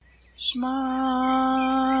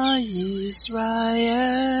Shema Yisrael,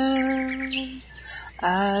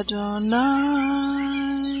 Adonai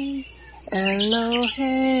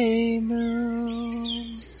Eloheinu,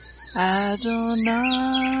 Adonai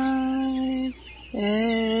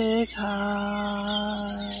Echad,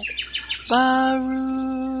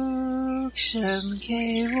 Baruch Shem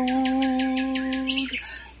Kevod,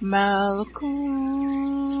 Malkuto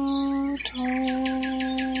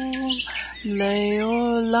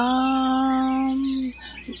Leolam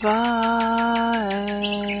Vaed.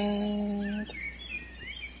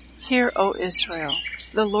 Hear, O Israel,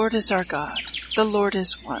 the Lord is our God, the Lord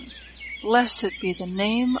is one. Blessed be the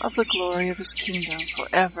name of the glory of his kingdom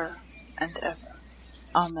forever and ever.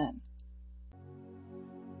 Amen.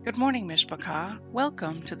 Good morning, Mishpachah.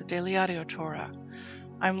 Welcome to the Daily Audio Torah.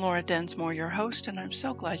 I'm Laura Densmore, your host, and I'm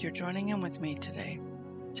so glad you're joining in with me today.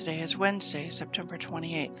 Today is Wednesday, September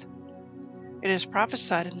 28th. It is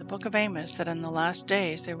prophesied in the book of Amos that in the last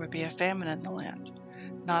days there would be a famine in the land.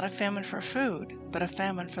 Not a famine for food, but a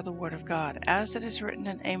famine for the word of God, as it is written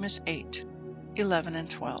in Amos 8:11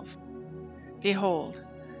 and 12. Behold,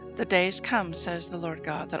 the days come, says the Lord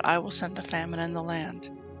God, that I will send a famine in the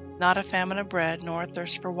land, not a famine of bread, nor a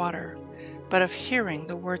thirst for water, but of hearing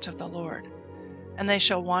the words of the Lord. And they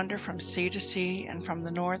shall wander from sea to sea, and from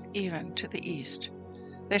the north even to the east.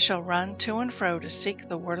 They shall run to and fro to seek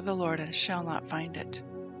the word of the Lord, and shall not find it.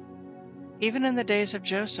 Even in the days of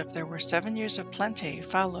Joseph there were 7 years of plenty,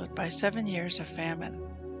 followed by 7 years of famine.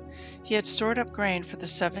 He had stored up grain for the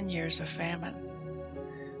 7 years of famine.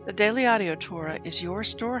 The Daily Audio Torah is your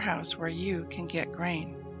storehouse where you can get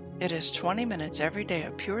grain. It is 20 minutes every day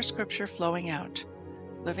of pure scripture flowing out,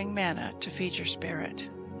 living manna to feed your spirit.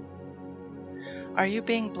 Are you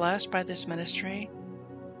being blessed by this ministry?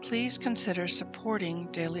 Please consider supporting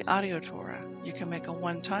Daily Audio Torah. You can make a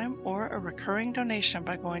one-time or a recurring donation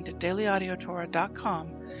by going to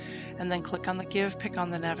dailyaudiotorah.com and then click on the Give pick on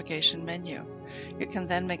the navigation menu. You can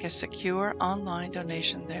then make a secure online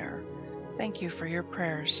donation there. Thank you for your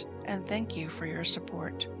prayers, and thank you for your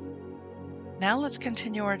support. Now let's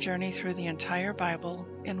continue our journey through the entire Bible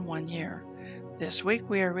in 1 year. This week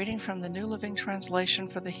we are reading from the New Living Translation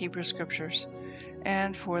for the Hebrew Scriptures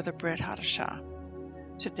and for the Brit Hadashah.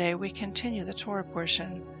 Today we continue the Torah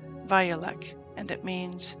portion, Vayelech, and it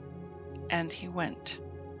means, and he went.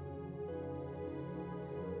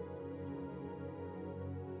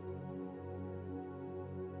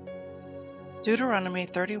 Deuteronomy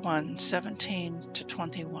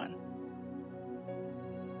 31:17-21.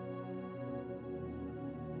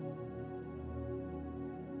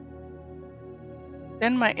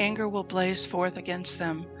 Then my anger will blaze forth against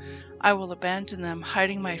them. I will abandon them,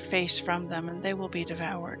 hiding my face from them, and they will be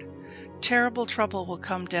devoured. Terrible trouble will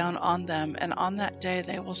come down on them, and on that day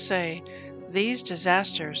they will say, "These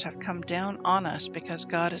disasters have come down on us because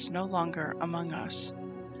God is no longer among us."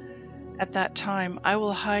 At that time I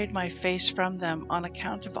will hide my face from them on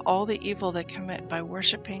account of all the evil they commit by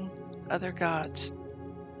worshiping other gods.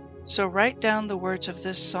 So write down the words of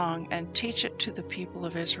this song and teach it to the people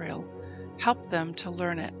of Israel. Help them to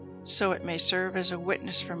learn it, so it may serve as a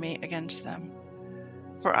witness for me against them.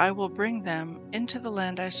 For I will bring them into the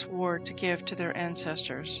land I swore to give to their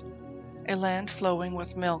ancestors, a land flowing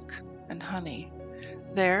with milk and honey.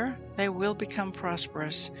 There they will become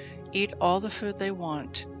prosperous, eat all the food they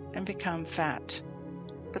want, and become fat.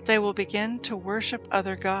 But they will begin to worship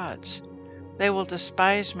other gods. They will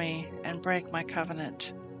despise me and break my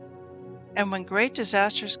covenant. And when great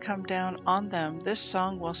disasters come down on them, this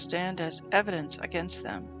song will stand as evidence against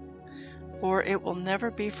them, for it will never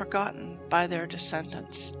be forgotten by their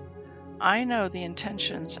descendants. I know the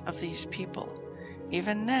intentions of these people,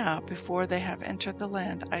 even now before they have entered the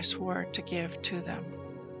land I swore to give to them.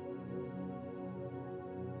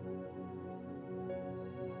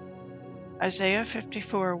 Isaiah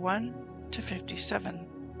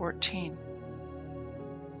 54:1-57:14.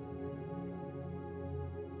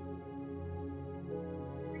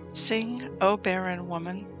 Sing, O barren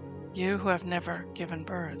woman, you who have never given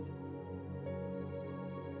birth.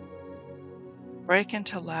 Break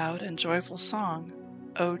into loud and joyful song,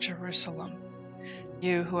 O Jerusalem,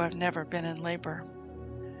 you who have never been in labor.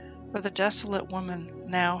 For the desolate woman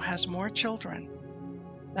now has more children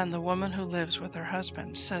than the woman who lives with her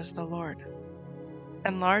husband, says the Lord.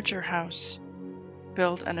 Enlarge your house,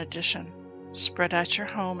 build an addition, spread out your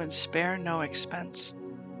home and spare no expense,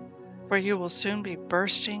 for you will soon be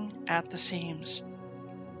bursting at the seams.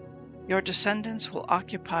 Your descendants will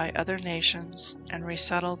occupy other nations and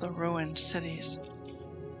resettle the ruined cities.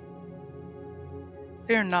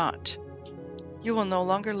 Fear not, you will no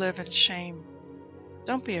longer live in shame.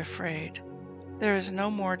 Don't be afraid. There is no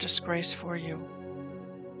more disgrace for you.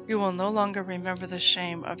 You will no longer remember the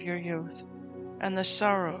shame of your youth and the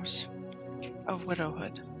sorrows of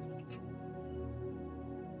widowhood.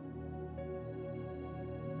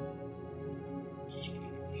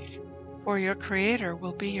 For your Creator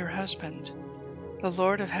will be your husband. The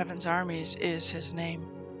Lord of heaven's armies is his name.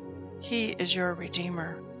 He is your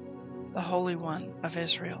Redeemer, the Holy One of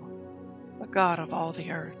Israel, the God of all the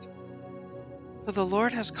earth. For the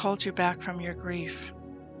Lord has called you back from your grief,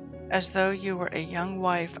 as though you were a young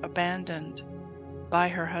wife abandoned by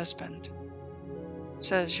her husband,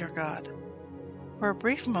 says your God. For a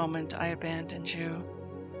brief moment I abandoned you,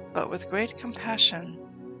 but with great compassion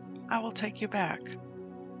I will take you back.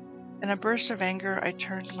 In a burst of anger I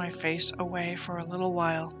turned my face away for a little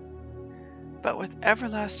while, but with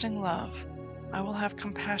everlasting love I will have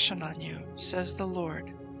compassion on you, says the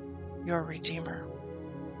Lord, your Redeemer.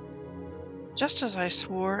 Just as I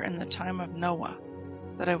swore in the time of Noah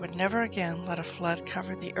that I would never again let a flood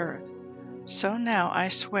cover the earth, so now I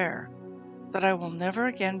swear that I will never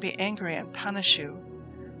again be angry and punish you,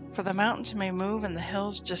 for the mountains may move and the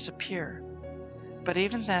hills disappear, but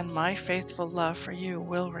even then my faithful love for you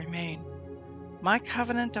will remain. My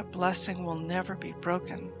covenant of blessing will never be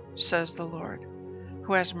broken, says the Lord,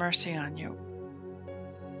 who has mercy on you.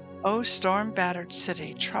 O storm-battered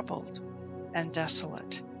city, troubled and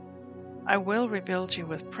desolate, I will rebuild you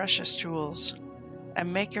with precious jewels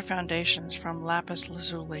and make your foundations from lapis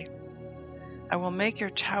lazuli. I will make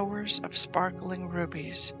your towers of sparkling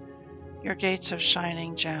rubies, your gates of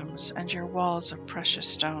shining gems, and your walls of precious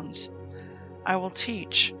stones. I will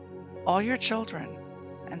teach all your children,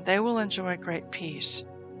 and they will enjoy great peace.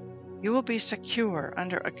 You will be secure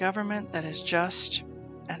under a government that is just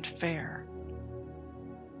and fair.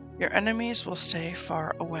 Your enemies will stay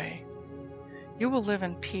far away. You will live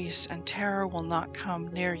in peace, and terror will not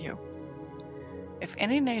come near you. If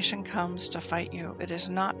any nation comes to fight you, it is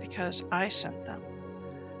not because I sent them.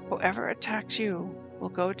 Whoever attacks you will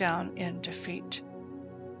go down in defeat.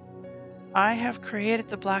 I have created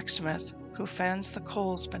the blacksmith who fans the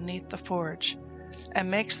coals beneath the forge and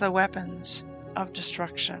makes the weapons of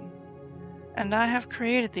destruction. And I have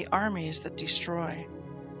created the armies that destroy.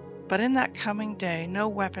 But in that coming day, no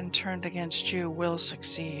weapon turned against you will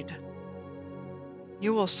succeed.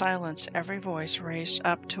 You will silence every voice raised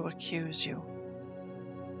up to accuse you.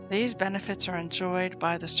 These benefits are enjoyed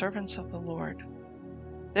by the servants of the Lord.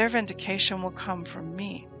 Their vindication will come from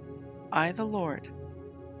me. I, the Lord,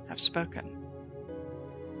 have spoken.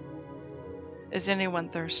 Is anyone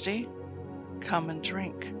thirsty? Come and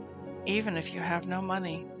drink. Even if you have no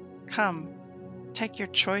money, come, take your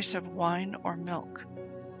choice of wine or milk.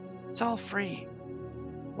 It's all free.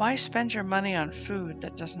 Why spend your money on food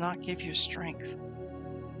that does not give you strength?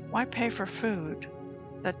 Why pay for food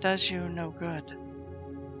that does you no good?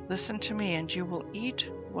 Listen to me, and you will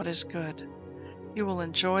eat what is good. You will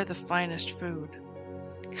enjoy the finest food.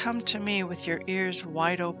 Come to me with your ears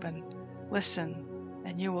wide open. Listen,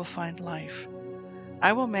 and you will find life.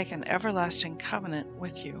 I will make an everlasting covenant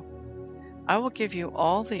with you. I will give you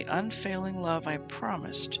all the unfailing love I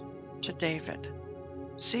promised to David.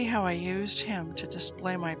 See how I used him to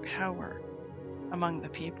display my power among the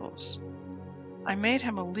peoples. I made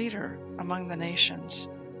him a leader among the nations.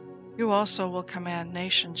 You also will command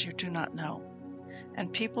nations you do not know,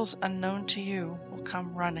 and peoples unknown to you will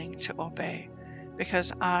come running to obey,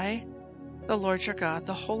 because I, the Lord your God,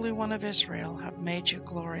 the Holy One of Israel, have made you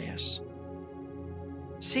glorious.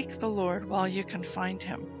 Seek the Lord while you can find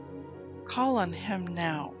him. Call on him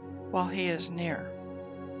now while he is near.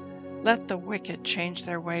 Let the wicked change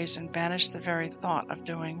their ways and banish the very thought of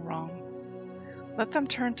doing wrong. Let them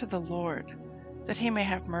turn to the Lord, that he may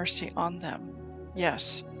have mercy on them.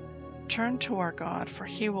 Yes, turn to our God, for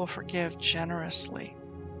he will forgive generously.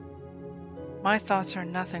 My thoughts are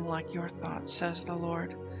nothing like your thoughts, says the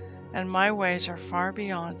Lord, and my ways are far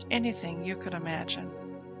beyond anything you could imagine.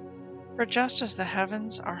 For just as the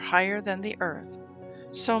heavens are higher than the earth,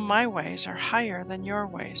 so my ways are higher than your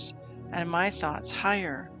ways, and my thoughts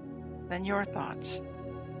higher than your thoughts.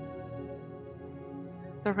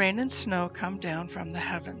 The rain and snow come down from the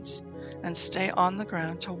heavens and stay on the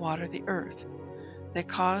ground to water the earth. They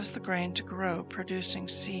cause the grain to grow, producing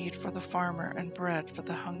seed for the farmer and bread for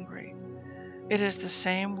the hungry. It is the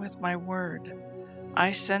same with my word.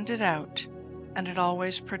 I send it out, and it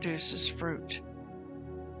always produces fruit.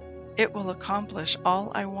 It will accomplish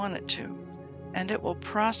all I want it to, and it will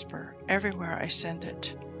prosper everywhere I send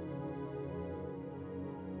it.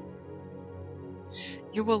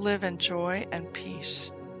 You will live in joy and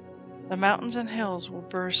peace. The mountains and hills will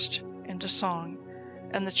burst into song,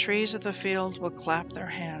 and the trees of the field will clap their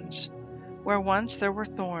hands. Where once there were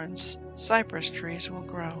thorns, cypress trees will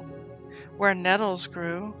grow. Where nettles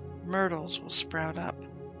grew, myrtles will sprout up.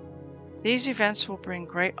 These events will bring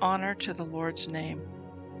great honor to the Lord's name.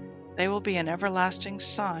 They will be an everlasting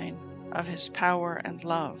sign of His power and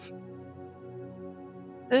love.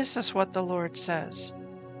 This is what the Lord says: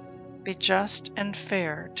 Be just and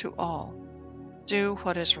fair to all. Do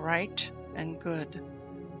what is right and good,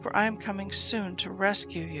 for I am coming soon to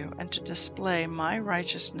rescue you and to display my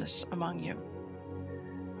righteousness among you.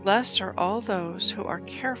 Blessed are all those who are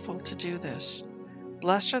careful to do this.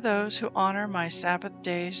 Blessed are those who honor my Sabbath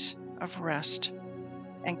days of rest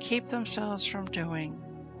and keep themselves from doing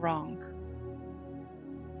wrong.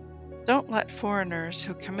 Don't let foreigners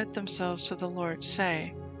who commit themselves to the Lord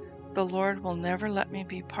say, The Lord will never let me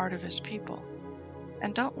be part of His people.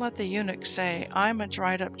 And don't let the eunuch say, I'm a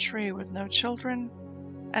dried-up tree with no children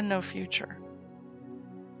and no future.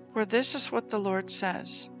 For this is what the Lord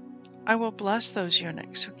says: I will bless those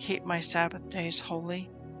eunuchs who keep my Sabbath days holy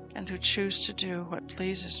and who choose to do what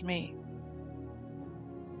pleases me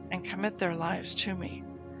and commit their lives to me.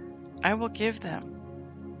 I will give them,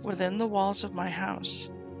 within the walls of my house,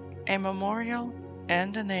 a memorial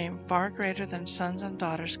and a name far greater than sons and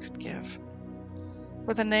daughters could give.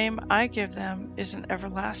 For the name I give them is an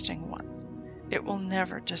everlasting one. It will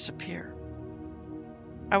never disappear.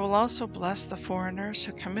 I will also bless the foreigners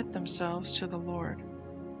who commit themselves to the Lord,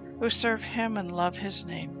 who serve Him and love His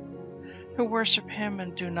name, who worship Him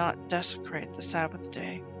and do not desecrate the Sabbath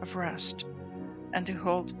day of rest, and who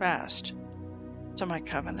hold fast to my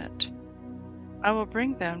covenant. I will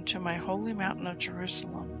bring them to my holy mountain of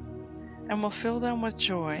Jerusalem, and will fill them with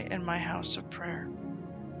joy in my house of prayer.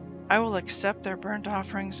 I will accept their burnt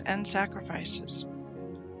offerings and sacrifices,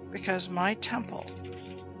 because my temple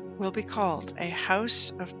will be called a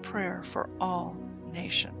house of prayer for all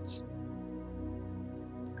nations.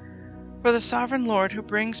 For the sovereign Lord who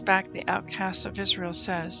brings back the outcasts of Israel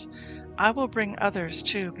says, I will bring others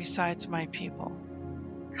too besides my people.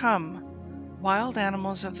 Come, wild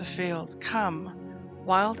animals of the field, come,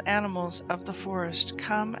 wild animals of the forest,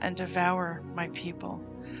 come and devour my people.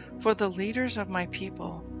 For the leaders of my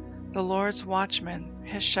people, the Lord's watchmen,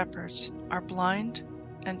 His shepherds, are blind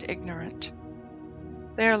and ignorant.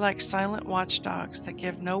 They are like silent watchdogs that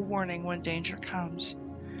give no warning when danger comes.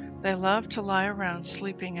 They love to lie around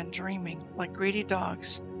sleeping and dreaming. Like greedy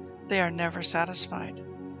dogs, they are never satisfied.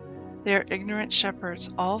 They are ignorant shepherds,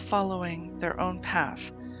 all following their own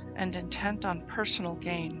path and intent on personal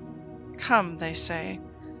gain. Come, they say,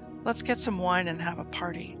 let's get some wine and have a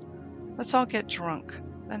party. Let's all get drunk.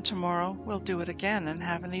 Then tomorrow we'll do it again and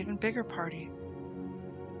have an even bigger party.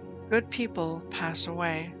 Good people pass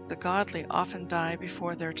away. The godly often die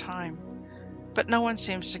before their time. But no one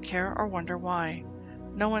seems to care or wonder why.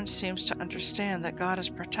 No one seems to understand that God is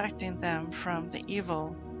protecting them from the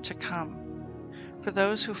evil to come. For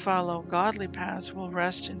those who follow godly paths will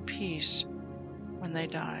rest in peace when they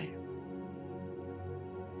die.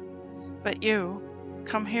 But you,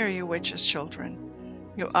 come here, you witches' children,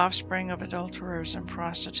 you offspring of adulterers and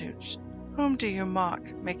prostitutes. Whom do you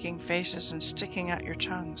mock, making faces and sticking out your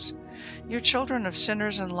tongues? You children of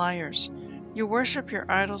sinners and liars, you worship your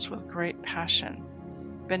idols with great passion.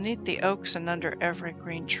 Beneath the oaks and under every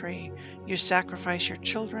green tree, you sacrifice your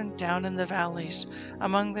children down in the valleys,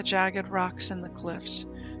 among the jagged rocks in the cliffs.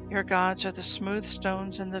 Your gods are the smooth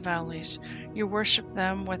stones in the valleys. You worship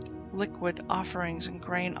them with liquid offerings and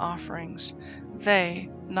grain offerings. They,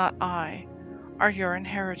 not I, are your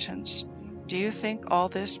inheritance. Do you think all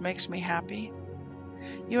this makes me happy?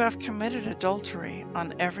 You have committed adultery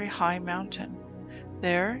on every high mountain.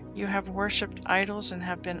 There you have worshipped idols and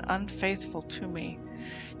have been unfaithful to me.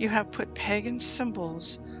 You have put pagan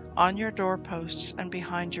symbols on your doorposts and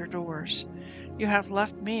behind your doors. You have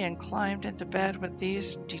left me and climbed into bed with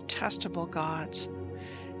these detestable gods.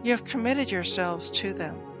 You have committed yourselves to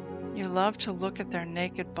them. You love to look at their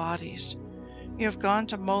naked bodies. You have gone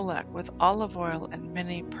to Molech with olive oil and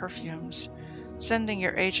many perfumes, sending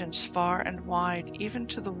your agents far and wide, even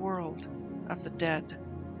to the world of the dead.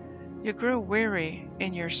 You grew weary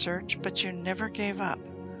in your search, but you never gave up.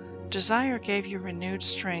 Desire gave you renewed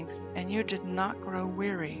strength, and you did not grow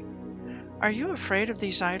weary. Are you afraid of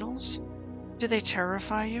these idols? Do they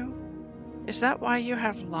terrify you? Is that why you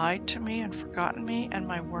have lied to me and forgotten me and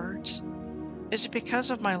my words? Is it because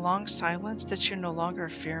of my long silence that you no longer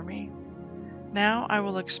fear me? Now I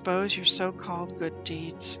will expose your so-called good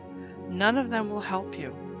deeds. None of them will help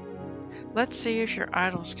you. Let's see if your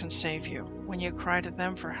idols can save you when you cry to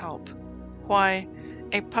them for help. Why,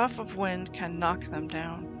 a puff of wind can knock them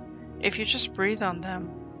down. If you just breathe on them,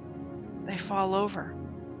 they fall over.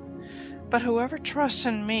 But whoever trusts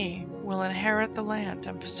in me will inherit the land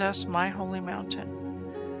and possess my holy mountain.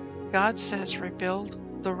 God says, rebuild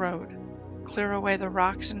the road, clear away the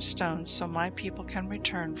rocks and stones so my people can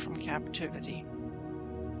return from captivity.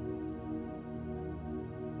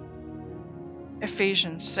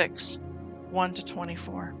 Ephesians 6,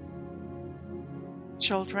 1-24.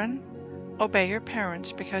 Children, obey your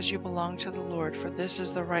parents because you belong to the Lord, for this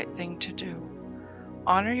is the right thing to do.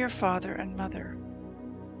 Honor your father and mother.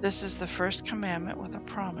 This is the first commandment with a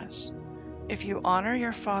promise. If you honor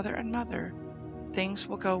your father and mother, things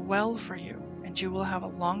will go well for you, and you will have a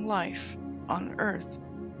long life on earth.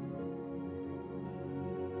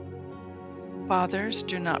 Fathers,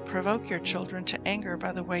 do not provoke your children to anger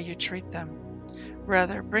by the way you treat them.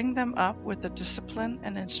 Rather, bring them up with the discipline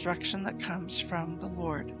and instruction that comes from the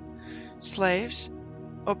Lord. Slaves,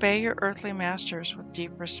 obey your earthly masters with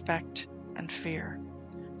deep respect and fear.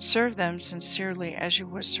 Serve them sincerely as you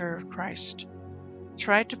would serve Christ.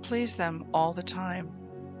 Try to please them all the time,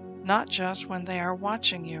 not just when they are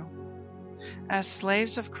watching you. As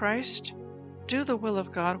slaves of Christ, do the will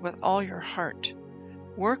of God with all your heart.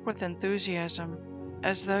 Work with enthusiasm,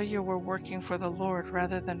 as though you were working for the Lord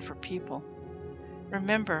rather than for people.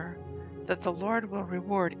 Remember that the Lord will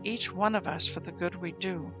reward each one of us for the good we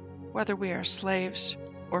do, whether we are slaves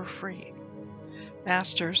or free.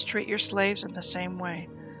 Masters, treat your slaves in the same way.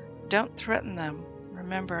 Don't threaten them.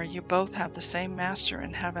 Remember, you both have the same master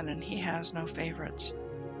in heaven, and he has no favorites.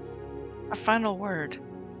 A final word.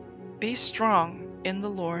 Be strong in the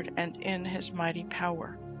Lord and in his mighty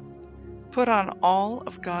power. Put on all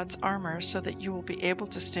of God's armor so that you will be able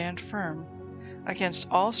to stand firm against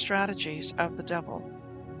all strategies of the devil.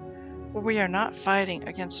 For we are not fighting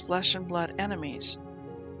against flesh and blood enemies,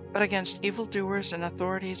 but against evildoers and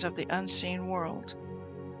authorities of the unseen world,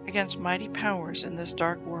 against mighty powers in this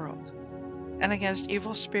dark world, and against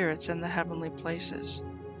evil spirits in the heavenly places.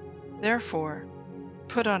 Therefore,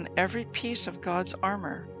 put on every piece of God's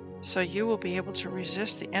armor, so you will be able to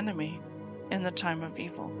resist the enemy in the time of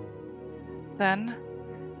evil. Then,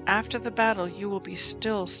 after the battle, you will be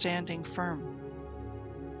still standing firm.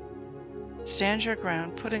 Stand your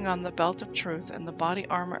ground, putting on the belt of truth and the body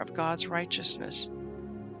armor of God's righteousness.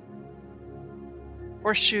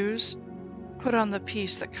 For shoes, put on the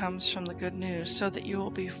peace that comes from the good news, so that you will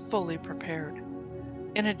be fully prepared.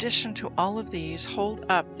 In addition to all of these, hold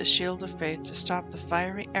up the shield of faith to stop the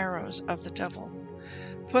fiery arrows of the devil.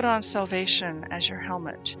 Put on salvation as your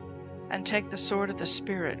helmet, and take the sword of the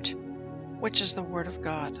Spirit, which is the Word of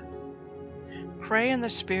God. Pray in the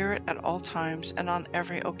Spirit at all times and on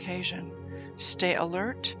every occasion. Stay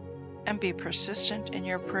alert and be persistent in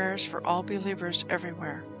your prayers for all believers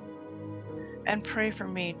everywhere. And pray for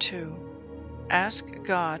me too. Ask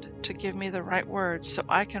God to give me the right words so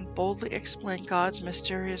I can boldly explain God's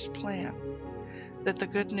mysterious plan, that the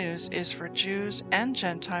good news is for Jews and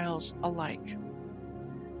Gentiles alike.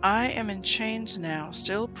 I am in chains now,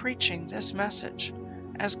 still preaching this message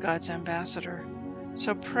as God's ambassador,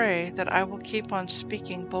 so pray that I will keep on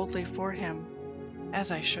speaking boldly for him,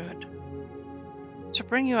 as I should. To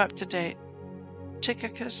bring you up to date,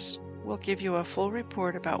 Tychicus will give you a full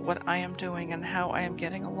report about what I am doing and how I am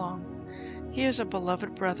getting along. He is a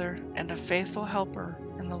beloved brother and a faithful helper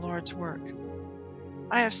in the Lord's work.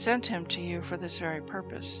 I have sent him to you for this very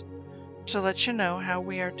purpose, to let you know how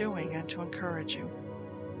we are doing and to encourage you.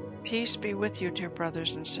 Peace be with you, dear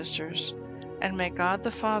brothers and sisters, and may God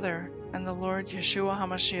the Father and the Lord Yeshua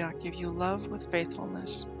HaMashiach give you love with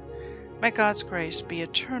faithfulness. May God's grace be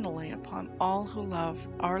eternally upon all who love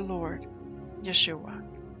our Lord Yeshua.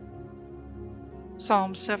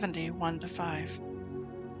 Psalm 70, 1-5.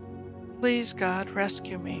 Please, God,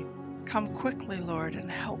 rescue me. Come quickly, Lord,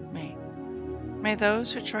 and help me. May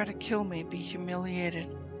those who try to kill me be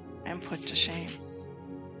humiliated and put to shame.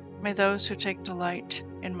 May those who take delight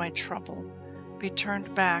in my trouble be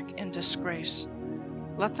turned back in disgrace.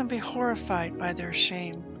 Let them be horrified by their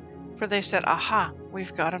shame, for they said, "Aha,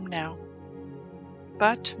 we've got him now."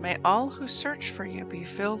 But may all who search for you be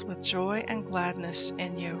filled with joy and gladness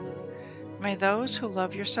in you. May those who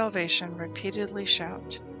love your salvation repeatedly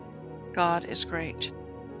shout, "God is great."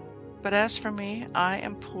 But as for me, I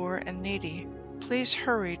am poor and needy. Please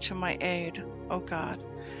hurry to my aid, O God.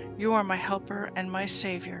 You are my helper and my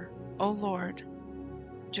Savior. O Lord,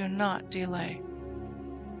 do not delay.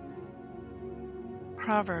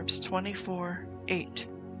 Proverbs 24:8.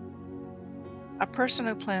 A person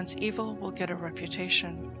who plans evil will get a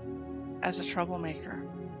reputation as a troublemaker.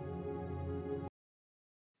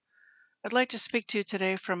 I'd like to speak to you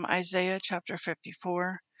today from Isaiah chapter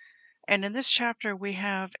 54. And in this chapter we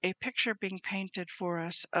have a picture being painted for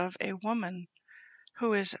us of a woman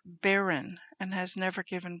who is barren and has never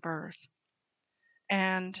given birth.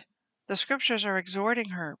 And the scriptures are exhorting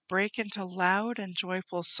her, break into loud and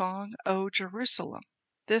joyful song, O Jerusalem.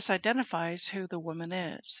 This identifies who the woman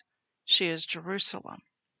is. She is Jerusalem.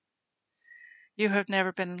 You have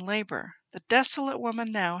never been in labor. The desolate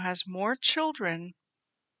woman now has more children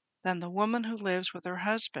than the woman who lives with her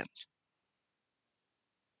husband.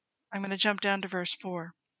 I'm going to jump down to verse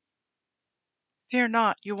 4. Fear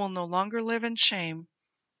not, you will no longer live in shame.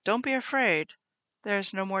 Don't be afraid. There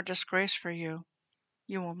is no more disgrace for you.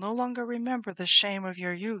 You will no longer remember the shame of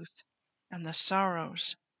your youth and the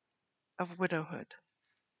sorrows of widowhood.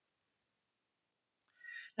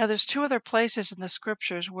 Now there's two other places in the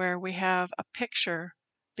scriptures where we have a picture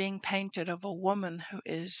being painted of a woman who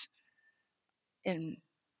is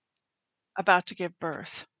about to give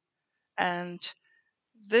birth. And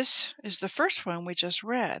this is the first one we just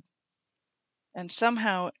read. And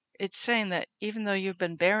somehow it's saying that even though you've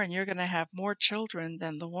been barren, you're going to have more children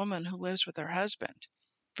than the woman who lives with her husband.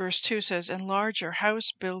 Verse 2 says, enlarge your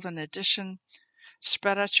house, build an addition,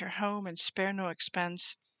 spread out your home, and spare no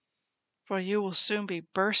expense, for you will soon be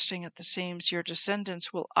bursting at the seams. Your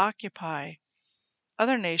descendants will occupy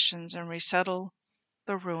other nations and resettle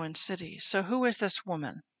the ruined cities. So who is this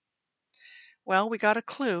woman? Well, we got a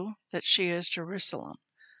clue that she is Jerusalem.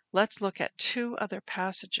 Let's look at two other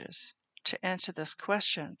passages to answer this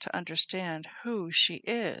question, to understand who she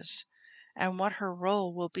is and what her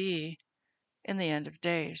role will be in the end of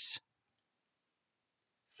days.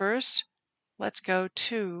 First, let's go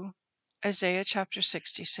to Isaiah chapter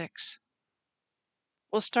 66.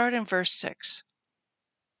 We'll start in verse 6.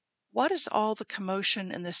 What is all the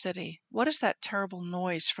commotion in the city? What is that terrible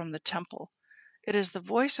noise from the temple? It is the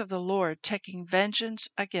voice of the Lord taking vengeance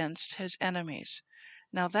against his enemies.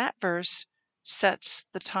 Now that verse sets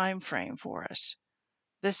the time frame for us.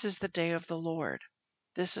 This is the day of the Lord.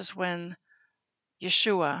 This is when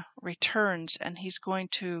Yeshua returns, and he's going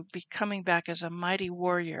to be coming back as a mighty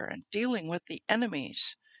warrior and dealing with the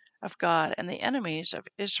enemies of God and the enemies of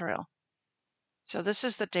Israel. So this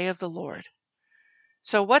is the day of the Lord.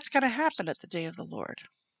 So what's going to happen at the day of the Lord?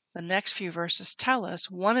 The next few verses tell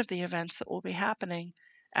us one of the events that will be happening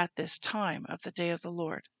at this time of the day of the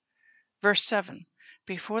Lord. Verse 7,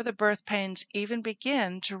 before the birth pains even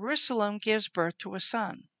begin, Jerusalem gives birth to a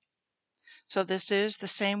son. So this is the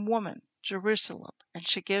same woman, Jerusalem, and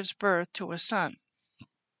she gives birth to a son.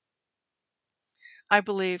 I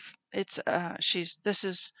believe this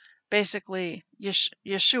is basically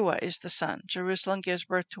Yeshua is the son. Jerusalem gives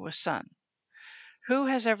birth to a son. Who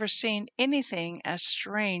has ever seen anything as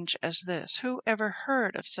strange as this? Who ever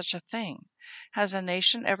heard of such a thing? Has a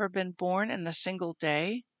nation ever been born in a single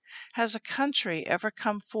day? Has a country ever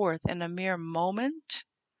come forth in a mere moment?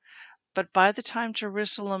 But by the time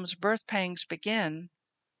Jerusalem's birth pangs begin,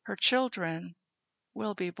 her children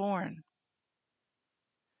will be born.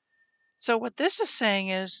 So what this is saying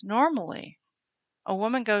is, normally a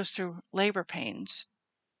woman goes through labor pains,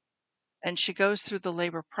 and she goes through the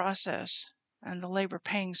labor process, and the labor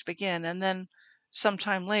pangs begin, and then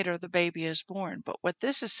sometime later the baby is born. But what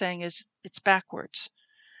this is saying is it's backwards.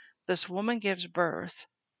 This woman gives birth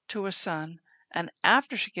to a son, and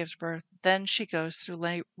after she gives birth, then she goes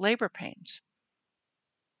through labor pains.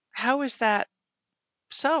 How is that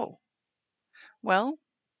so? Well,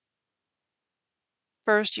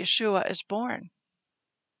 first Yeshua is born,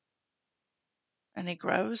 and he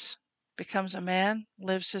grows, becomes a man,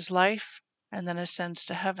 lives his life, and then ascends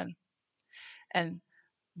to heaven. And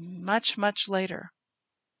much, much later,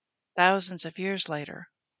 thousands of years later,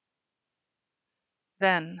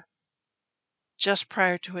 then, just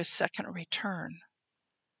prior to his second return,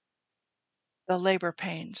 the labor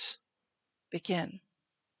pains begin.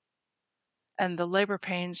 And the labor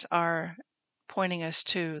pains are pointing us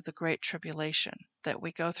to the Great Tribulation, that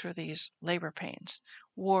we go through these labor pains,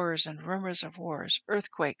 wars and rumors of wars,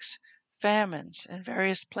 earthquakes, famines in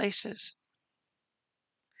various places.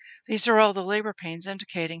 These are all the labor pains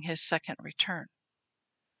indicating his second return.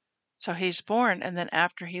 So he's born, and then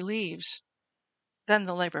after he leaves, then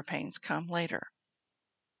the labor pains come later.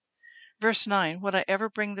 Verse 9, would I ever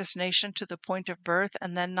bring this nation to the point of birth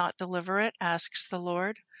and then not deliver it, asks the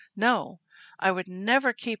Lord? No, I would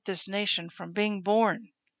never keep this nation from being born,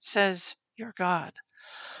 says your God.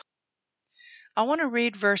 I want to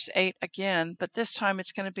read verse 8 again, but this time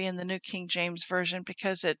it's going to be in the New King James Version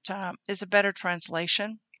because it is a better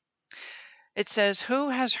translation. It says, who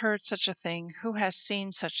has heard such a thing? Who has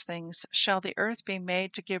seen such things? Shall the earth be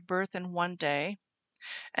made to give birth in one day?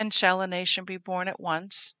 And shall a nation be born at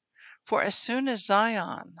once? For as soon as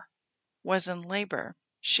Zion was in labor,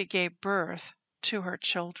 she gave birth to her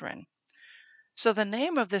children. So the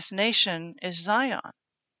name of this nation is Zion.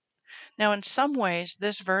 Now, in some ways,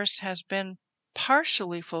 this verse has been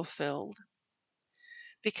partially fulfilled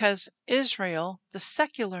because Israel, the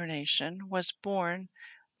secular nation, was born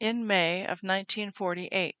in May of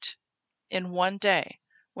 1948 in one day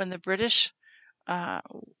when the British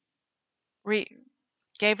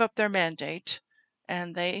gave up their mandate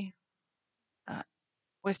and they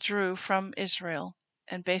withdrew from Israel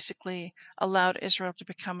and basically allowed Israel to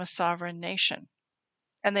become a sovereign nation.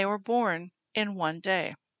 And they were born in one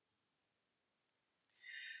day.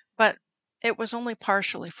 But it was only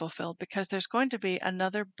partially fulfilled because there's going to be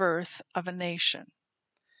another birth of a nation.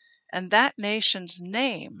 And that nation's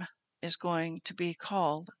name is going to be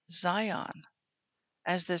called Zion,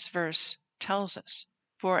 as this verse tells us.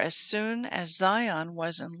 For as soon as Zion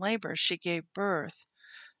was in labor, she gave birth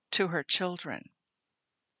to her children.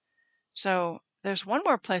 So there's one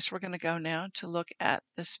more place we're going to go now to look at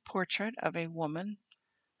this portrait of a woman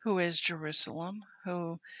who is Jerusalem,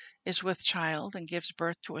 who is with child and gives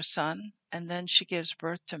birth to a son, and then she gives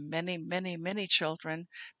birth to many, many, many children.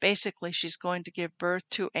 Basically, she's going to give birth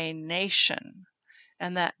to a nation,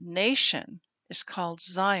 and that nation is called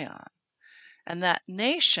Zion. And that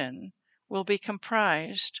nation will be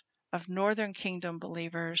comprised of Northern Kingdom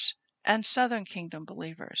believers and Southern Kingdom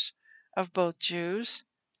believers, of both Jews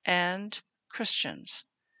and Christians.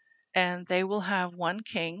 And they will have one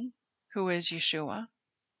king, who is Yeshua.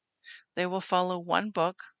 They will follow one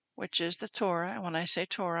book, which is the Torah. And when I say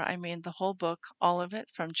Torah, I mean the whole book, all of it,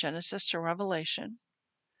 from Genesis to Revelation.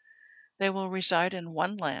 They will reside in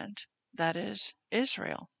one land, that is,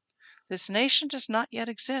 Israel. This nation does not yet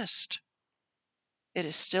exist. It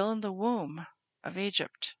is still in the womb of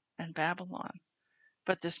Egypt and Babylon.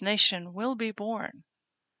 But this nation will be born,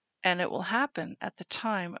 and it will happen at the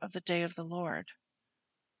time of the day of the Lord,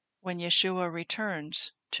 when Yeshua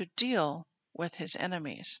returns to deal with his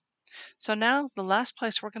enemies. So now the last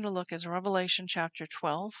place we're going to look is Revelation chapter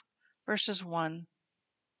 12, verses 1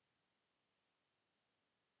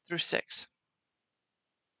 through 6.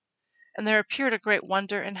 And there appeared a great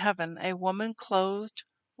wonder in heaven, a woman clothed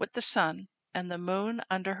with the sun, and the moon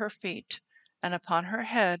under her feet, and upon her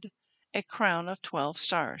head a crown of 12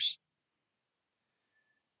 stars.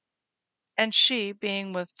 And she,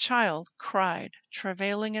 being with child, cried,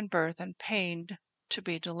 travailing in birth, and pained to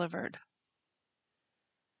be delivered.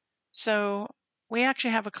 So we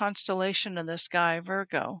actually have a constellation in the sky,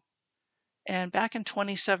 Virgo. And back in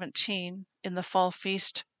 2017, in the fall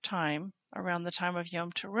feast time, around the time of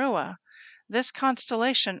Yom Teruah, this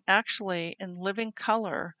constellation actually, in living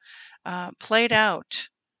color, played out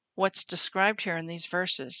what's described here in these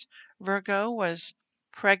verses. Virgo was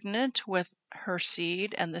pregnant with her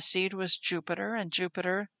seed, and the seed was Jupiter, and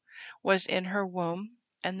Jupiter was in her womb.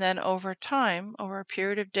 And then over time, over a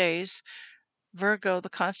period of days, Virgo, the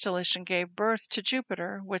constellation, gave birth to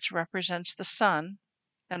Jupiter, which represents the sun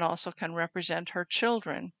and also can represent her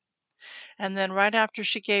children. And then right after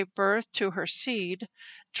she gave birth to her seed,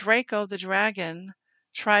 Draco the dragon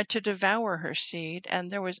tried to devour her seed, and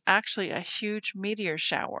there was actually a huge meteor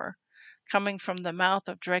shower coming from the mouth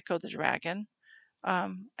of Draco the dragon,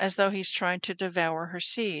 as though he's trying to devour her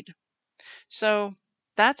seed. So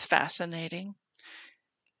that's fascinating.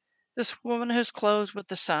 This woman who's clothed with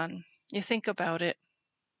the sun, you think about it.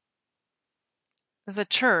 The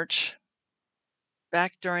church,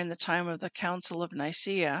 back during the time of the Council of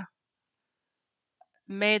Nicaea,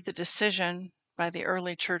 made the decision by the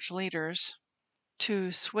early church leaders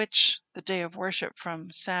to switch the day of worship from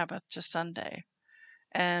Sabbath to Sunday.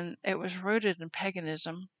 And it was rooted in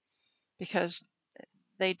paganism because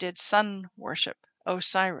they did sun worship,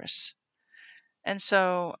 Osiris. And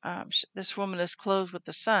so this woman is clothed with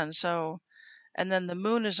the sun. And then the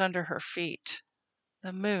moon is under her feet.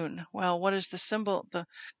 The moon, well, what is the symbol? The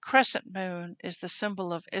crescent moon is the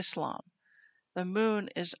symbol of Islam. The moon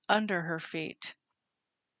is under her feet.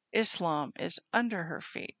 Islam is under her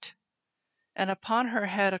feet. And upon her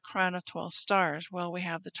head a crown of 12 stars. Well, we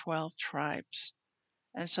have the 12 tribes.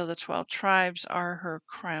 And so the 12 tribes are her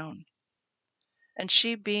crown. And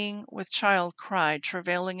she, being with child, cried,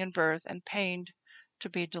 travailing in birth, and pained to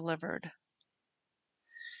be delivered.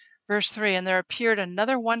 Verse 3, And there appeared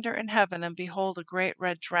another wonder in heaven, and behold, a great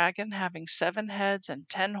red dragon, having 7 heads and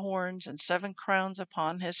 10 horns, and 7 crowns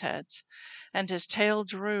upon his heads. And his tail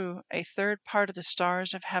drew a third part of the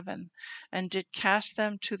stars of heaven, and did cast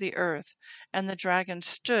them to the earth. And the dragon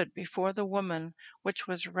stood before the woman which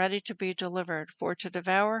was ready to be delivered, for to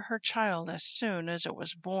devour her child as soon as it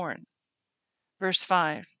was born. Verse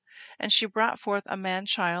 5, And she brought forth a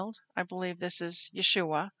man-child, I believe this is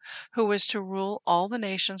Yeshua, who was to rule all the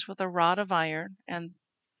nations with a rod of iron. And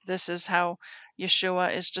This is how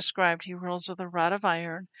Yeshua is described. He rules with a rod of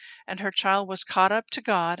iron, and her child was caught up to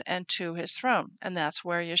God and to his throne. And that's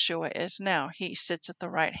where Yeshua is now. He sits at the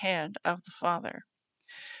right hand of the Father.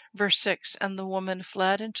 Verse 6, and the woman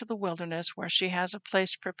fled into the wilderness, where she has a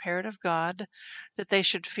place prepared of God, that they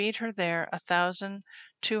should feed her there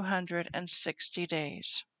 1,260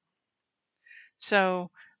 days.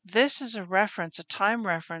 So this is a time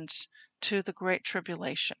reference to the Great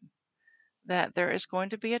Tribulation, that there is going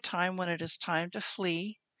to be a time when it is time to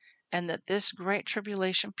flee, and that this Great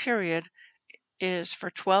Tribulation period is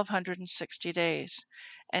for 1,260 days.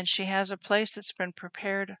 And she has a place that's been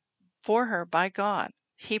prepared for her by God.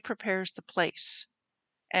 He prepares the place,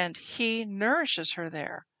 and He nourishes her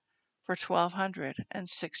there for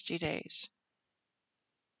 1,260 days.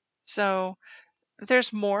 So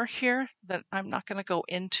there's more here that I'm not going to go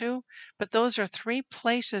into, but those are 3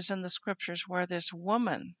 places in the scriptures where this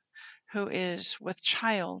woman who is with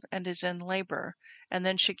child and is in labor, and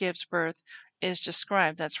then she gives birth, is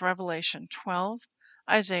described. That's Revelation 12,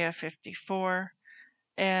 Isaiah 54,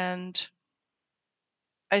 and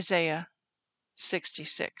Isaiah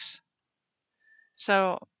 66.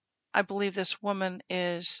 So I believe this woman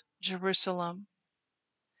is Jerusalem,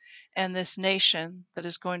 and this nation that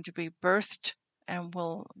is going to be birthed and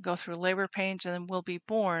will go through labor pains and then will be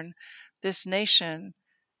born. This nation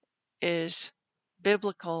is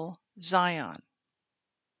biblical Zion.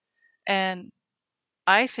 And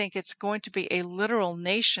I think it's going to be a literal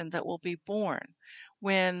nation that will be born.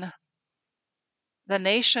 When the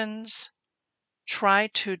nations try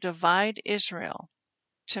to divide Israel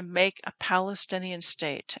to make a Palestinian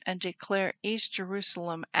state and declare East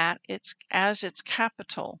Jerusalem as its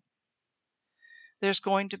capital, there's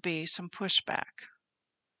going to be some pushback.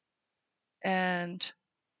 And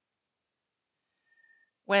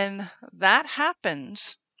when that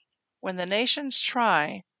happens, when the nations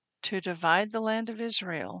try to divide the land of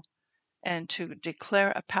Israel and to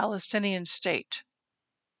declare a Palestinian state,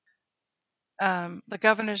 the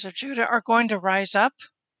governors of Judah are going to rise up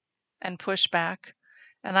and push back,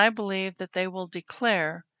 and I believe that they will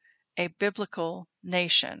declare a biblical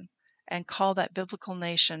nation and call that biblical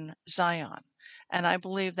nation Zion. And I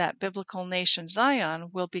believe that biblical nation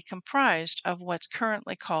Zion will be comprised of what's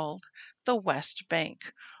currently called the West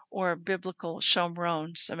Bank, or biblical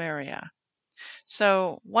Shomron, Samaria.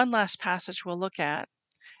 So one last passage we'll look at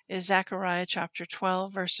is Zechariah chapter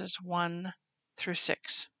 12, verses 1 through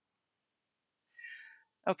 6.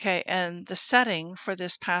 Okay, and the setting for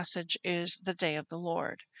this passage is the day of the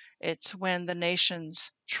Lord. It's when the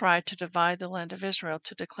nations tried to divide the land of Israel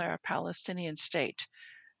to declare a Palestinian state.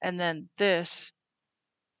 And then this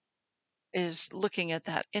is looking at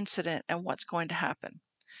that incident and what's going to happen.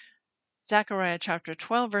 Zechariah chapter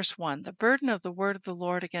 12, verse 1, the burden of the word of the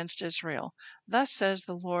Lord against Israel. Thus says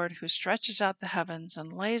the Lord, who stretches out the heavens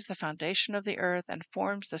and lays the foundation of the earth and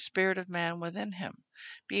forms the spirit of man within him.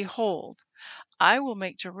 Behold, I will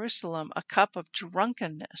make Jerusalem a cup of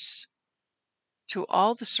drunkenness to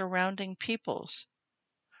all the surrounding peoples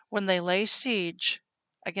when they lay siege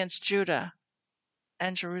against Judah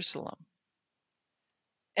and Jerusalem.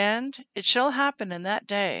 And it shall happen in that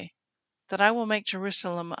day that I will make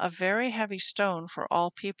Jerusalem a very heavy stone for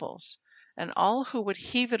all peoples, and all who would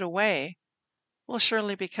heave it away will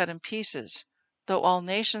surely be cut in pieces, though all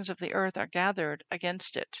nations of the earth are gathered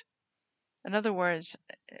against it. In other words,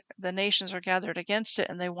 the nations are gathered against it,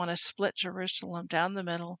 and they want to split Jerusalem down the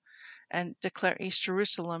middle and declare East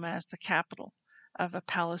Jerusalem as the capital of a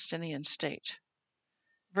Palestinian state.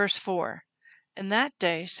 Verse 4, in that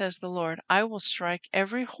day, says the Lord, I will strike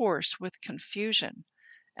every horse with confusion,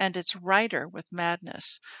 and its rider with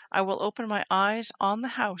madness. I will open my eyes on the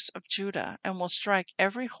house of Judah, and will strike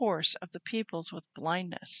every horse of the peoples with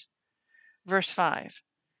blindness. Verse 5,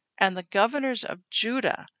 and the governors of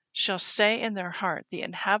Judah shall say in their heart, the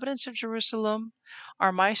inhabitants of Jerusalem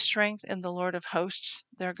are my strength in the Lord of hosts,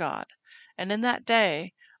 their God. And in that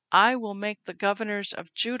day I will make the governors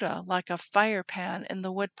of Judah like a firepan in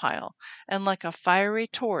the woodpile, and like a fiery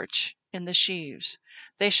torch in the sheaves.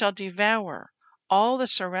 They shall devour all the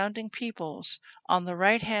surrounding peoples on the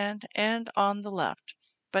right hand and on the left.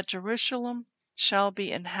 But Jerusalem shall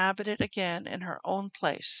be inhabited again in her own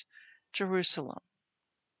place, Jerusalem.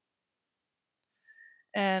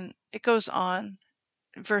 And it goes on,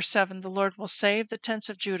 verse 7, the Lord will save the tents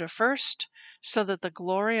of Judah first, so that the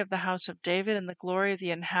glory of the house of David and the glory of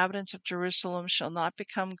the inhabitants of Jerusalem shall not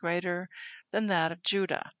become greater than that of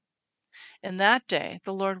Judah. In that day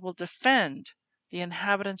the Lord will defend the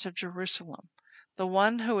inhabitants of Jerusalem. The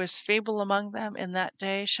one who is feeble among them in that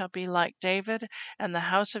day shall be like David, and the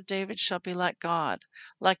house of David shall be like God,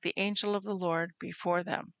 like the angel of the Lord before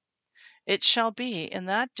them. It shall be in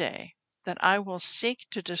that day that I will seek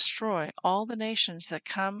to destroy all the nations that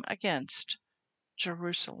come against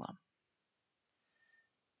Jerusalem.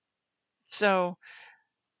 So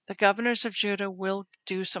the governors of Judah will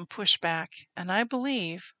do some pushback, and I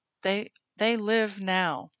believe they live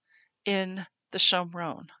now in the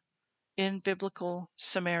Shomron, in biblical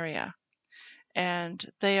Samaria, and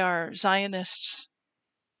they are Zionists.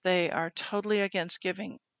 They are totally against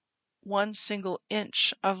giving one single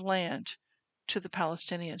inch of land to the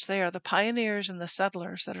Palestinians. They are the pioneers and the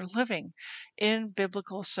settlers that are living in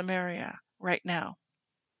biblical Samaria right now.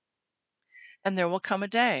 And there will come a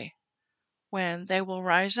day when they will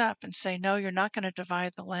rise up and say, no, you're not going to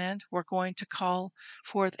divide the land. We're going to call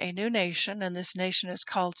forth a new nation, and this nation is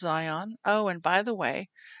called Zion. Oh, and by the way,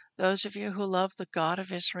 those of you who love the God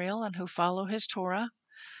of Israel and who follow his Torah,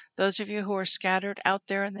 those of you who are scattered out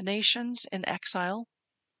there in the nations in exile,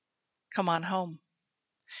 come on home.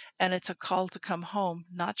 And it's a call to come home,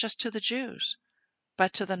 not just to the Jews,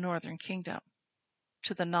 but to the northern kingdom,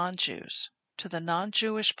 to the non-Jews, to the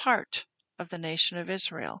non-Jewish part of the nation of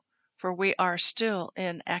Israel, for we are still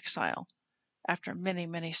in exile after many,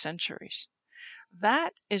 many centuries.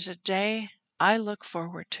 That is a day I look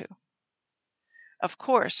forward to. Of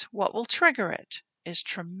course, what will trigger it is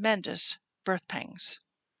tremendous birth pangs.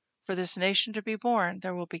 For this nation to be born,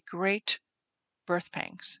 there will be great birth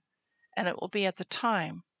pangs, and it will be at the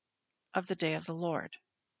time of the day of the Lord.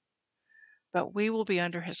 But we will be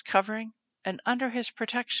under his covering and under his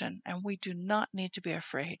protection, and we do not need to be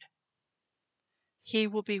afraid. He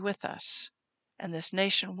will be with us, and this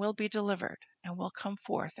nation will be delivered and will come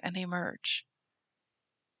forth and emerge.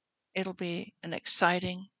 It'll be an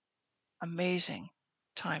exciting, amazing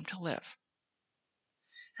time to live.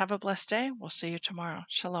 Have a blessed day. We'll see you tomorrow.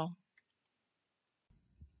 Shalom.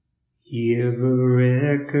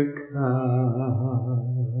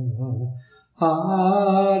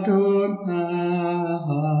 Adonai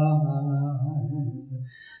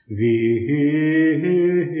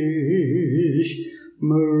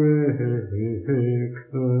v'yishmereka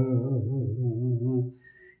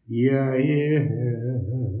Yair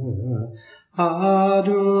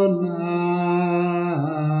Adonai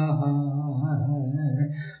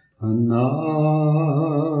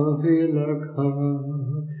panav ilaka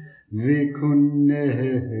v'kuneka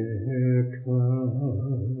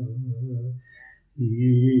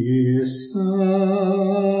Yisa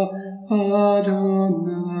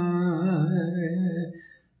Adonai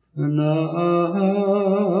panav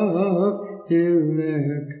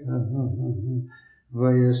ileka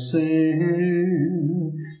v'yaseh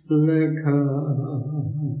leka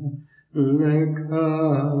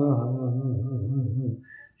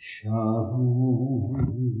shalom.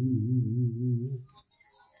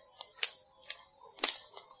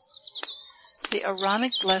 The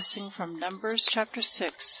Aaronic blessing from Numbers chapter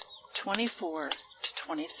 6, 24 to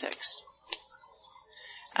 26.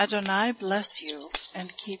 Adonai bless you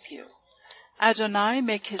and keep you. Adonai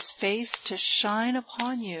make his face to shine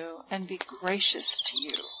upon you and be gracious to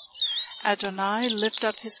you. Adonai lift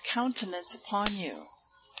up his countenance upon you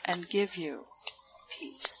and give you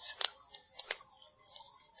peace.